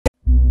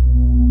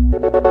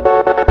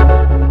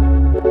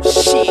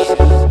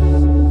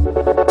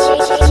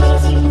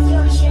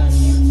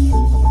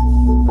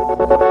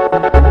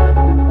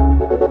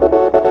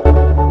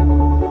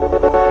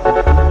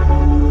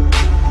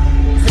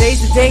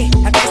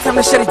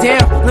time to shut it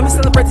down. Let me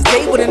celebrate the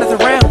day with another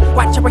round.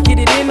 Watch how I get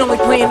it in, only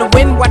playing to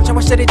win. Watch how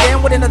I shut it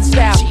down with another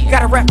style.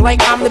 Gotta rap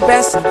like I'm the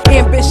best.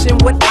 Ambition,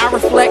 what I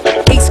reflect.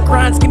 Ace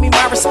grinds, give me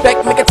my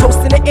respect. Make a toast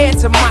in the air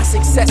to my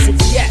success.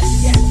 It's yes.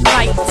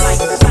 Lights,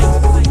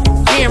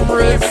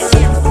 cameras,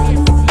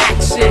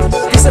 action.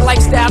 It's a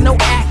lifestyle, no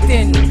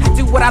acting. I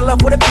do what I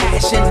love with a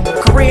passion.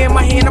 Career in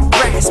my hand, I'm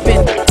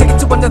grasping. Take it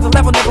to another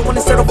level, never wanna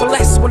settle for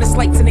less. When it's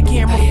lights in the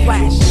camera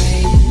flash.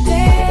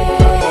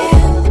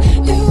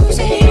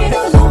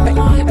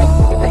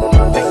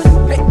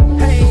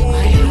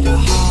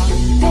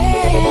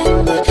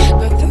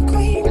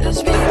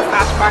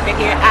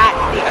 Here at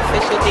the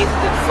official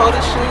Jason photo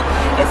shoot.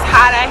 It's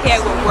hot out here,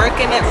 we're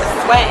working it, we're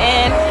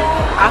sweating.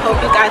 I hope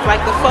you guys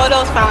like the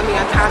photos. Follow me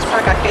on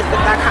Toshpark at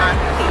facebook.com.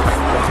 Peace.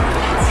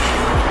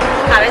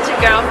 How did your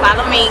girl?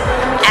 Follow me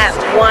at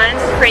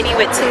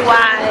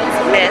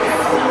 @1pretty_with2Ys_Miss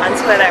on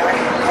Twitter.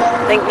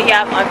 Link me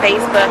up on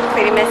Facebook,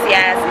 Pretty Miss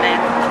Yasmin.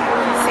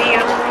 See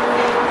you.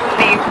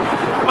 Leave.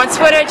 On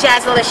Twitter,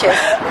 Jazzalicious.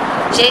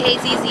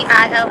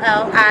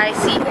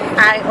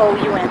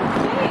 JAZZILLICIOUN.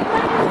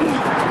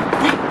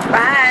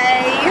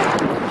 Bye.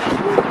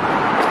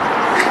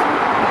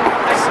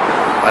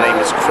 My name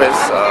is Chris,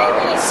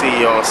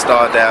 CEO and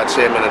Star Dow,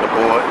 Chairman of the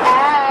board.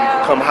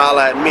 Come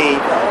holler at me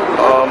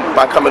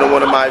by coming to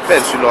one of my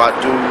events. You know, I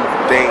do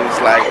things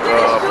like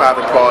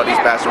private parties,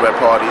 bachelorette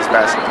parties,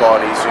 bachelor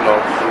parties. You know,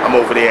 I'm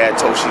over there at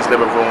Toshi's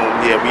living room.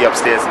 Yeah, we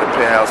upstairs in the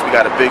penthouse. We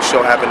got a big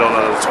show happening on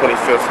the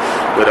 25th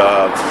with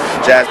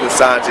Germaine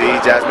Santana,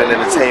 Jasmine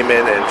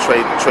Entertainment, and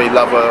Trey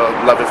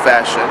Loving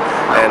Fashion,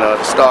 and the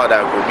Star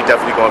Dow group. We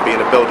definitely gonna be in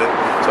the building.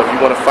 So if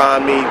you want to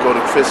find me, go to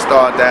Chris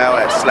Star Dow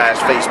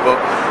 /Facebook.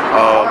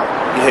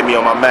 You hit me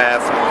on my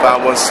math,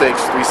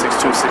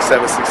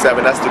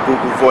 516-362-6767. That's the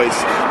Google voice.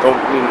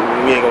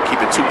 We ain't gonna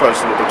keep it too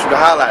personal, but you can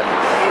holler at me.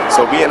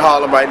 So we in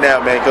Harlem right now,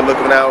 man. Good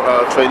looking out,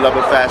 Trey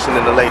Loving Fashion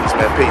and the ladies,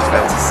 man. Peace,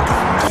 man.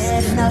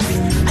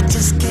 I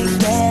just can't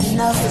get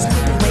enough.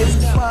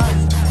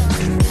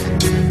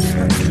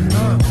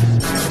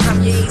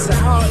 I'm your Ace of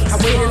Hearts. I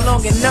waited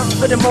long enough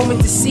for the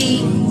moment to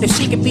see if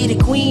she could be the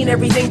queen,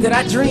 everything that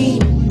I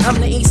dream. I'm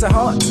the Ace of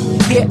Hearts.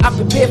 Yeah, I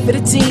prepare for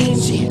the team.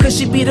 Could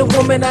she be the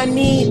woman I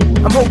need?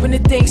 I'm hoping to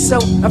think so.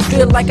 I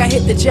feel like I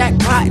hit the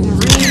jackpot in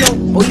Reno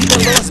or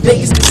even Las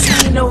Vegas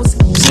casinos.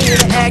 She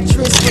ain't an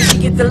actress when she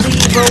get the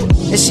lead role,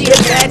 and she a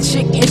bad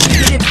chick and she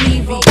get it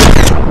BV.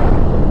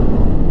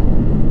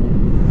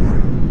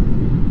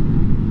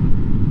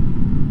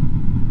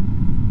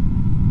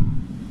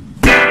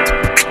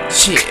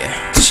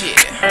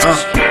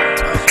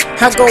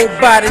 I go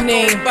by the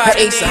name of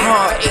Ace of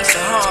Hearts.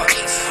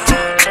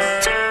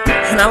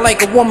 And I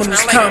like a woman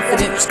who's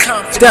confident,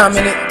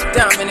 dominant,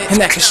 and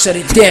that can shut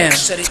it down.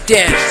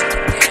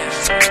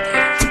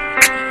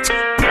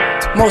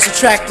 Most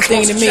attractive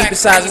thing to me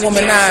besides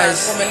woman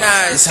eyes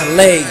is her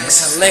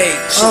legs.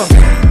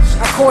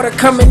 I caught her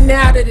coming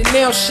out of the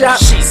nail shop.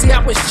 See, I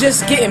was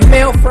just getting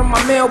mail from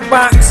my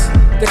mailbox.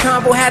 The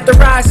combo had to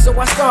rise, so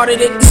I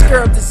started it. This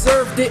girl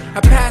deserved it.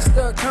 I passed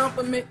her a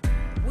compliment.